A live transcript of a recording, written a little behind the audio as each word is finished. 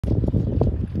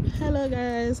Hello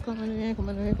guys, comment here.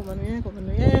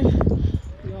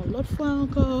 Yon l'autre fois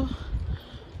encore.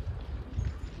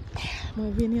 Je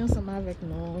vais venir ensemble avec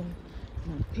nous.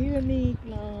 La pyramide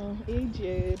dans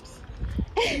Égypte.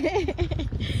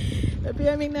 La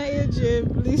pyramide dans Égypte,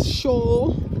 c'est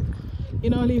chaud. You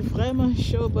know, c'est vraiment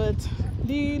chaud, but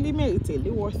they merit it,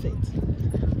 they worth it.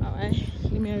 Alright,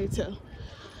 they merit it.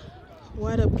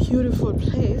 What a beautiful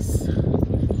place.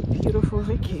 Beautiful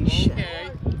vacation. Okay.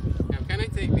 Now can I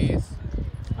take these?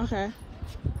 Okay.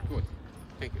 Good.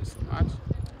 Thank you so much.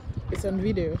 It's on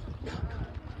video.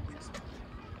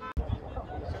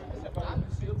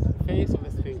 Face of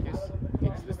the Sphinx.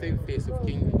 It's the same face of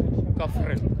King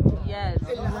Khafre. Yes,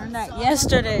 we learned that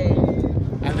yesterday.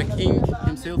 And the king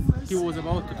himself, he was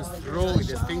about to destroy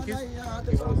the Sphinx. He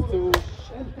was too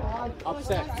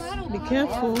upset. Be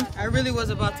careful. I really was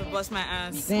about to bust my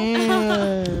ass.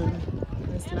 Damn.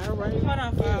 That's not right. Hold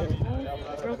on, fam.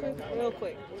 Real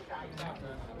quick.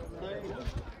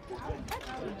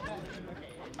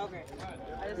 Okay.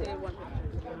 I just needed one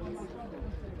picture.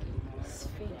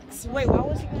 Sphinx. Wait, why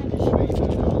was he going to destroy it?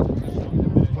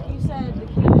 You said the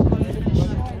king was going to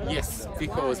destroy it. Yes,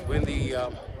 because when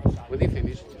they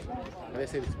finished, they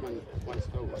said it's one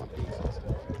stone, one piece.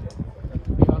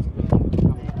 They asked me to come to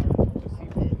see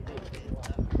them.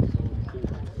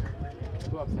 So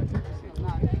too upset to see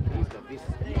this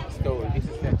stone, this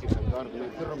statue from Garden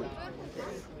and Pyramid.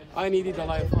 I needed a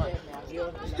live one,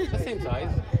 the same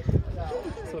size.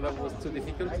 So that was too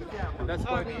difficult, and that's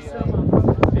why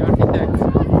the architect,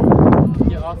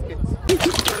 he asked it.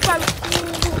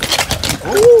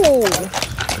 Ooh!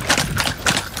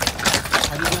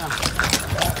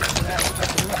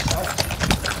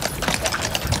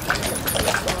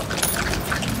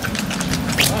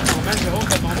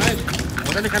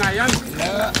 وده اللي كان عيان؟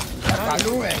 لا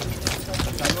تعلوعي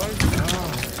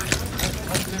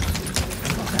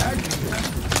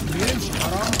بيمشي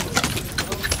حرام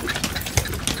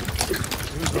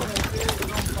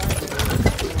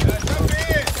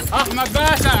احمد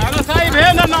باشا انا سايب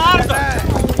هنا النهارده.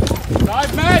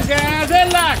 طيب ماشي هنزل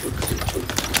لك.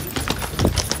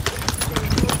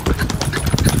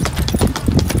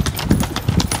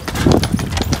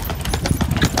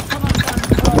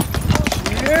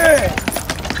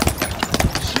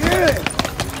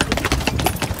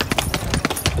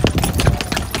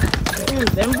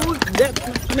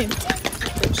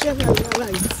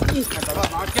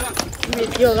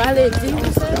 You're right, I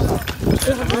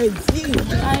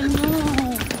know.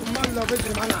 امال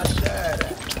بيجري معانا على الشارع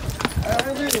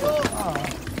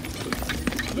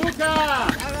لوكا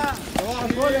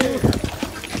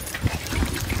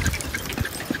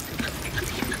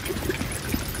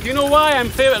You know why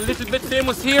I'm a little bit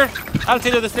famous here? I'll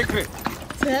tell you the secret.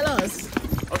 Tell us.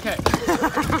 Okay.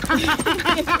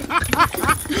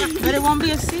 But it won't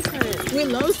be a secret. We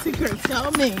love secrets.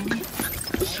 Tell me.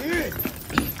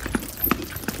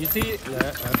 You see,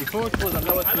 before it was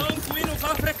allowed to... Hello, Queen of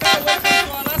Africa. Welcome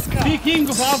to Alaska. Be king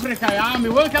of Africa, يا عمي.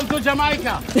 Welcome to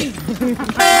Jamaica.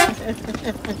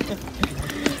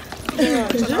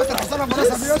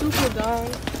 Super dog.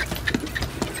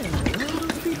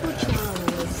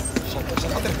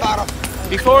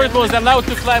 Before it was allowed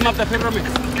to climb up the pyramid,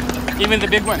 even the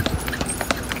big one.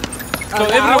 So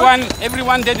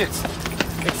everyone did it,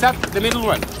 except the middle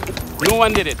one. No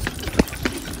one did it.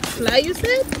 Fly, you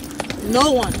said?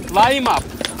 No one. Climb up.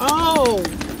 Oh.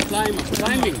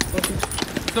 Climbing. Okay.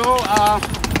 So,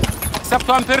 except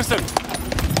one person.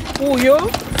 Who, you?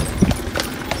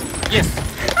 Yes.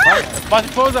 But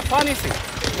it was a funny thing.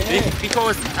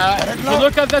 Because if you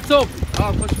look at the top,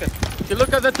 if you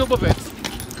look at the top of it,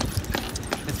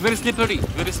 it's very slippery,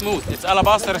 very smooth. It's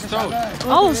alabaster stone.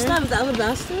 Oh, snap, the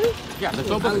alabaster? Yeah, the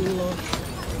top of it.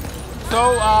 So,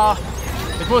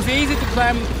 it was easy to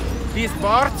climb these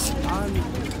parts,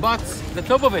 but the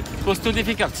top of it was too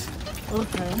difficult.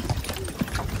 Okay.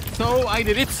 So I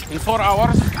did it in 4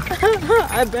 hours.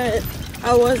 I bet.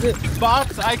 How was it?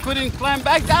 But I couldn't climb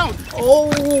back down.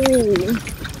 Oh.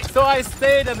 So I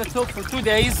stayed at the top for 2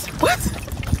 days. What?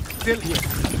 Till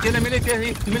a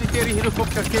military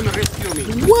helicopter came and rescued me.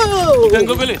 Whoa. You can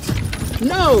Google it.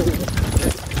 No.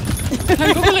 You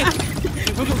can Google it.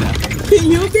 Google that. Can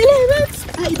you believe it?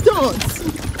 I don't.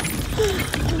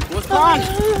 It was fun.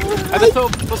 At the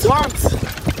top, it was fun.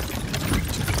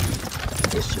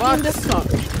 But,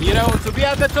 you know, to be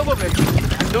at the top of it,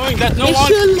 knowing that no one...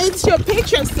 should let your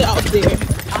pictures out there.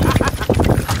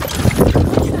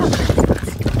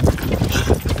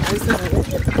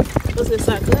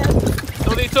 So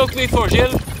they took me to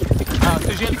jail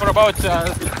for about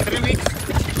 3 weeks.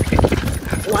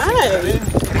 Why?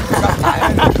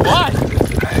 Why?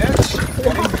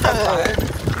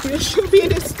 You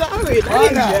Oh, really?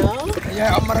 Wala. يا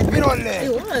عم راكبين ولا It ايه؟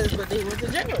 was, but it was a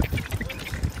jail.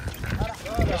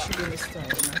 Yeah, she didn't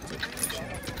start.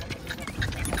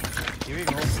 Here we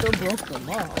go. Still broke the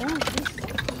law. Oh,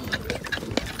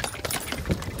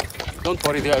 Don't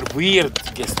worry, they are weird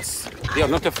guests. They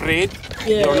are not afraid. yeah,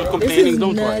 They are not complaining.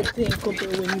 Don't this is worry. nothing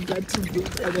compared when you got to do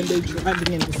that when they're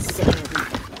driving in the sun.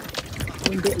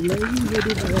 When they lady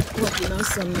ready to report, you know,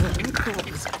 some that cop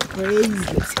is crazy.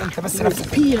 انت بس He was نفسك.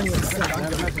 peeing himself.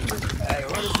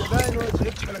 ايوه الزباين ما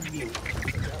تشغلش بالك بيهم.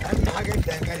 اهم حاجه انت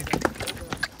يا قلبي.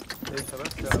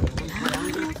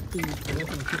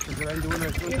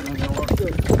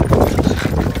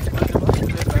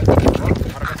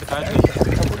 الحركات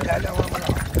بتاعتي كلها لا ولا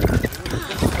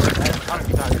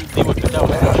الحركة بتاعتي دي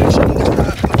والتداول.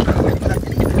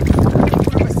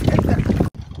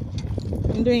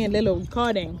 I'm doing a little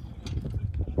recording.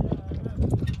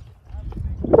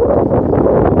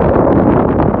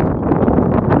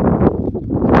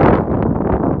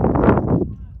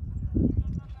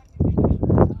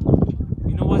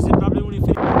 You know what's the problem when you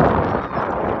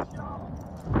finish?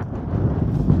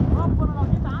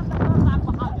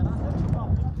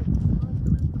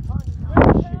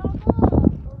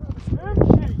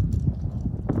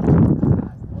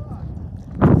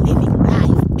 Living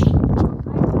life,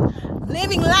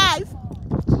 living life.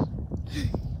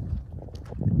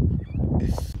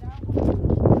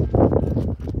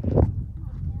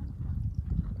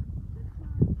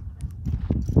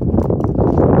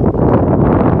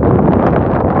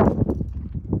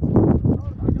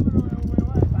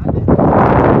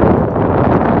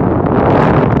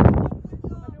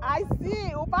 I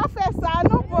see. Ou pas faire ça,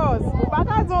 non, boss. Ou pas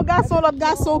faire un garçon, l'autre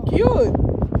garçon cute.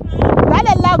 Dale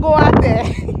el lago a terre.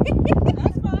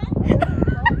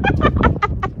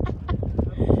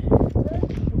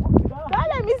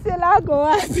 Dale, Mr. Lago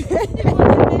a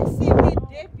terre.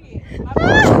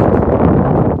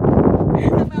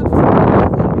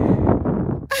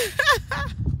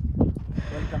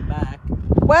 Welcome back.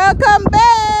 Welcome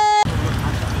back.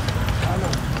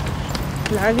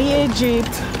 La vie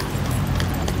Egypte.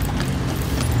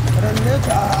 رنيت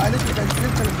عليك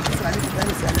بنزلت انا بتصل عليك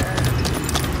بقالي سنه.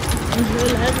 Enjoy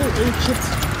la vie Egypte.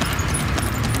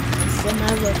 C'est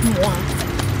avec moi.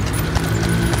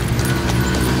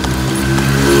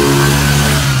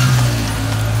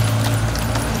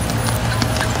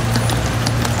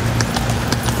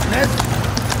 ناس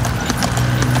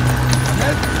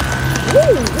ناس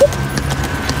Woo!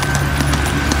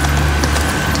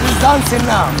 He's dancing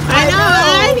now. I know,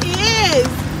 right? He is.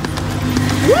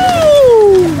 Woo!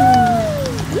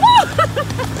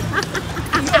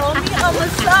 You owe me a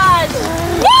massage.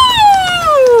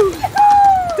 Woo!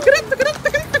 You need to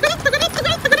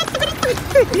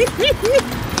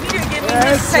give me Yes,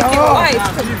 this second sir. wife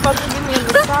because you fucking give me a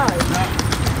massage.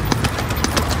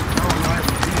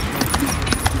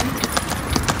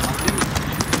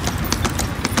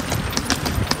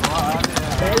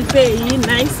 Bel pays,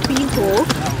 nice people.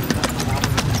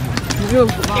 You're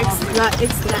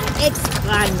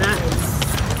extra nice.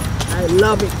 I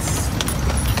love it.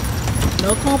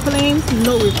 No complaints,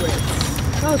 no regrets.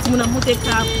 Oh, tu m'as monté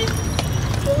cap.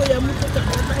 Oh, il a monté cap.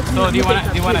 So do you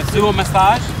wanna do a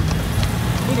massage?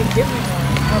 You didn't give me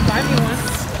one or buy me one.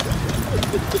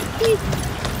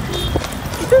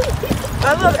 I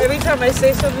love every time I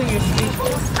say something you're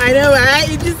speechless. I know, right?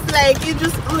 You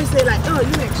just always say like, oh,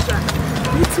 you extra.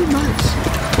 You too much.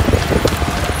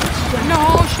 No,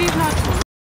 she's not.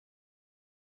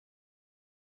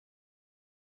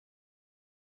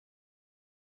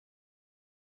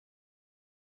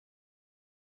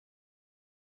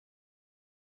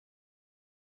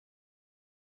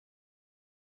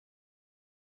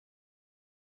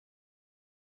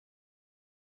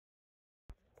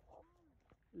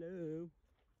 Hello.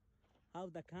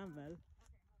 How's the camel?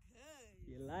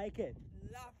 You like it?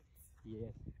 Love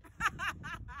Yes.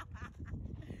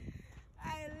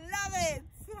 I love it.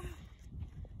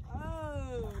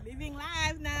 Oh, living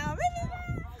life now.